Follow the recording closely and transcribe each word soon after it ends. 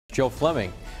Joe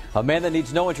Fleming, a man that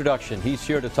needs no introduction. He's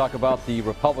here to talk about the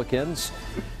Republicans.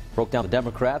 Broke down the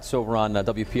Democrats over on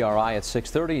WPRI at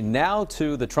 6:30. Now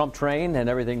to the Trump train and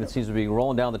everything that seems to be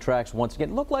rolling down the tracks once again.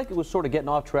 It looked like it was sort of getting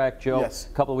off track, Joe, Yes.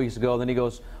 a couple of weeks ago. Then he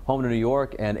goes home to New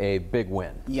York and a big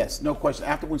win. Yes, no question.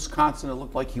 After Wisconsin, it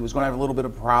looked like he was going to have a little bit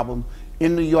of a problem.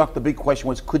 In New York, the big question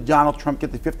was, could Donald Trump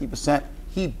get to 50%?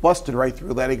 He busted right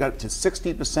through that. He got it to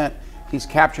 60%. He's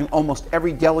capturing almost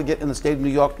every delegate in the state of New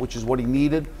York, which is what he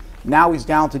needed. Now he's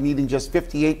down to needing just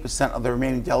 58% of the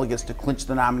remaining delegates to clinch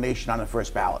the nomination on the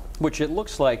first ballot. Which it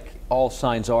looks like all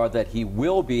signs are that he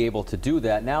will be able to do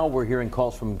that. Now we're hearing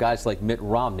calls from guys like Mitt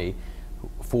Romney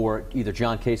for either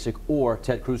John Kasich or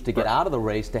Ted Cruz to get out of the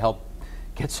race to help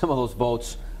get some of those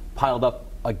votes piled up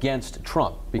against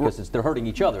Trump, because they're hurting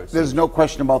each other. There's no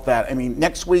question about that. I mean,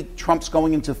 next week, Trump's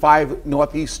going into 5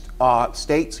 Northeast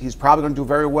states. He's probably going to do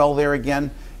very well there again.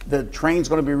 The train's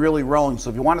going to be really rolling. So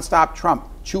if you want to stop Trump,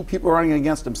 2 people running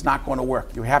against him is not going to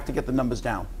work. You have to get the numbers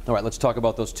down. All right, let's talk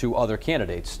about those 2 other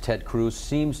candidates. Ted Cruz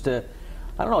seems to,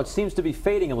 I don't know, it seems to be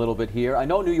fading a little bit here. I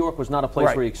know New York was not a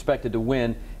place where he expected to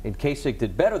win, and Kasich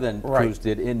did better than Cruz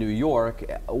did in New York.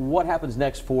 What happens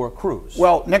next for Cruz?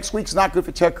 Well, next week's not good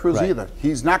for Ted Cruz either.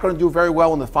 He's not going to do very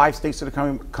well in the 5 states that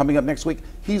are coming up next week.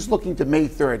 He's looking to May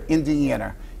 3rd,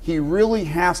 Indiana. He really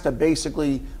has to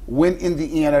basically win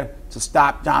Indiana to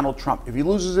stop Donald Trump. If he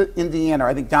loses it, Indiana,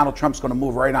 I think Donald Trump's going to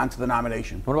move right on to the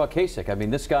nomination. What about Kasich? I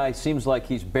mean, this guy seems like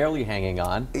he's barely hanging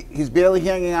on. He's barely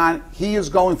hanging on. He is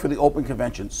going for the open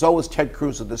convention. So is Ted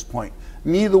Cruz at this point.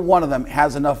 Neither one of them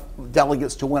has enough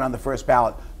delegates to win on the first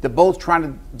ballot. They're both trying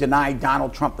to deny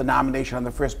Donald Trump the nomination on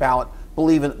the first ballot,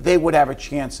 believing they would have a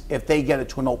chance if they get it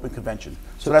to an open convention.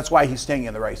 So that's why he's staying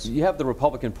in the race. You have the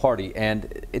Republican Party,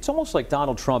 and it's almost like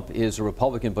Donald Trump is a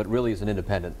Republican, but really is an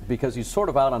independent, because he's sort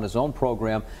of out on his own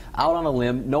program, out on a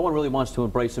limb. No one really wants to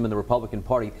embrace him in the Republican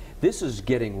Party. This is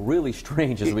getting really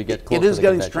strange as we get closer to the convention. It is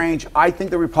getting strange. I think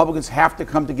the Republicans have to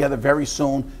come together very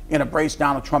soon and embrace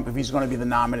Donald Trump if he's going to be the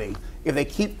nominee. If they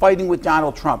keep fighting with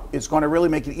Donald Trump, it's going to really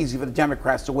make it easy for the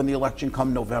Democrats to win the election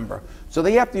come November. So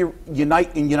they have to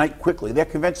unite and unite quickly. Their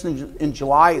convention in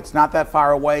July, it's not that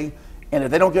far away. And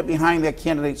if they don't get behind their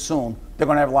candidate soon, they're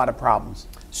going to have a lot of problems.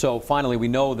 So finally, we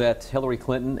know that Hillary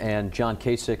Clinton and John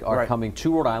Kasich are coming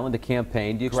to Rhode Island to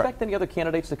campaign. Do you expect any other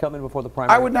candidates to come in before the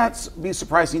primary? I would not be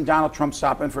surprised seeing Donald Trump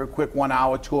stop in for a quick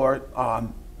 1-hour tour,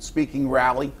 speaking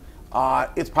rally.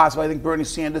 It's possible. I think Bernie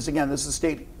Sanders, again, this is a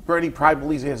state Bernie probably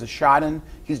believes he has a shot in.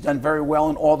 He's done very well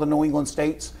in all the New England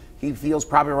states. He feels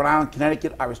probably Rhode Island,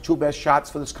 Connecticut are his 2 best shots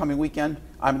for this coming weekend,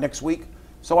 next week.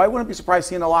 So I wouldn't be surprised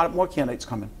seeing a lot more candidates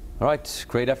coming. All right,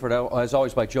 great effort as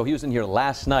always by Joe. He was in here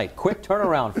last night. Quick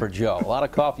turnaround for Joe. A lot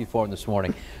of coffee for him this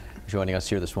morning. Joining us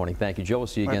here this morning. Thank you, Joe. We'll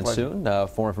see you again soon.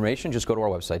 For information, just go to our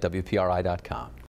website, WPRI.com.